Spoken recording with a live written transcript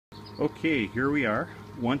Okay, here we are.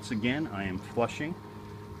 Once again, I am flushing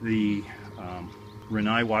the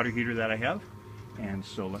Rinnai water heater that I have. And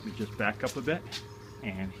so let me just back up a bit.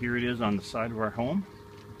 And here it is on the side of our home.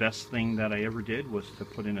 Best thing that I ever did was to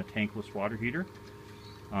put in a tankless water heater.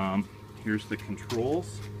 Here's the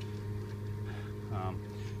controls.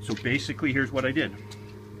 So basically, here's what I did.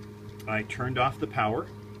 I turned off the power.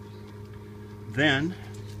 Then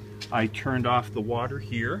I turned off the water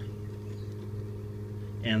here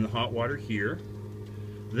and the hot water here.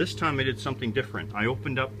 This time I did something different. I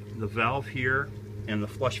opened up the valve here and the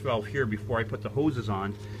flush valve here before I put the hoses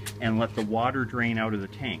on and let the water drain out of the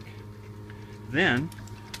tank. Then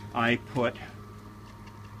I put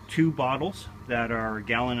 2 bottles that are 1.5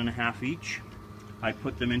 gallons each. I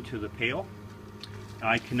put them into the pail.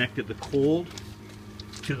 I connected the cold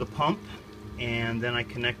to the pump, and then I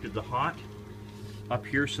connected the hot up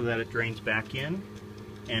here so that it drains back in.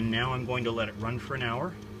 And now I'm going to let it run for an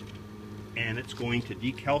hour, and it's going to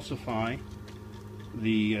decalcify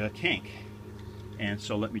the tank. And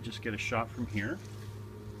so let me just get a shot from here.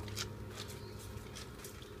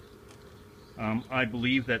 I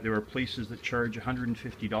believe that there are places that charge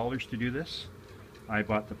 $150 to do this. I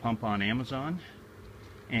bought the pump on Amazon,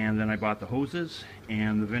 and then I bought the hoses,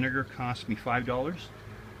 and the vinegar cost me $5,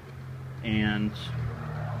 and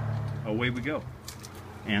away we go.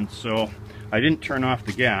 And so I didn't turn off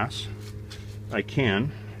the gas. I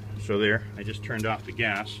can. So there, I just turned off the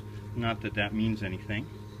gas. Not that that means anything.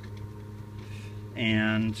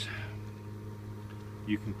 And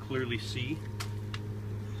you can clearly see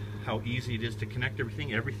how easy it is to connect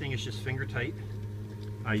everything. Everything is just finger tight.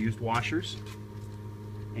 I used washers,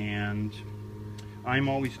 and I'm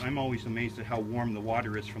always amazed at how warm the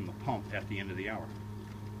water is from the pump at the end of the hour.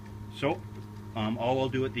 So all I'll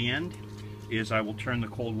do at the end is I will turn the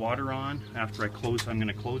cold water on. After I close, I'm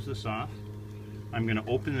going to close this off. I'm going to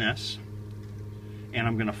open this, and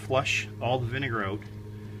I'm going to flush all the vinegar out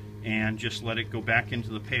and just let it go back into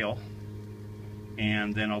the pail,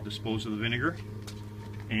 and then I'll dispose of the vinegar,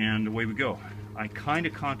 and away we go. I kind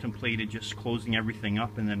of contemplated just closing everything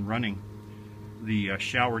up and then running the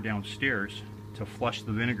shower downstairs to flush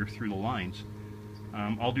the vinegar through the lines.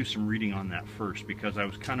 I'll do some reading on that first, because I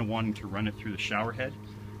was kind of wanting to run it through the shower head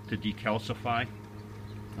to decalcify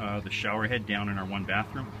the shower head down in our one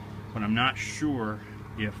bathroom, but I'm not sure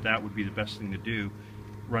if that would be the best thing to do,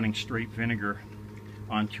 running straight vinegar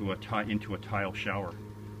into a tile shower.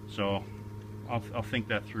 So I'll think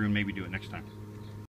that through and maybe do it next time.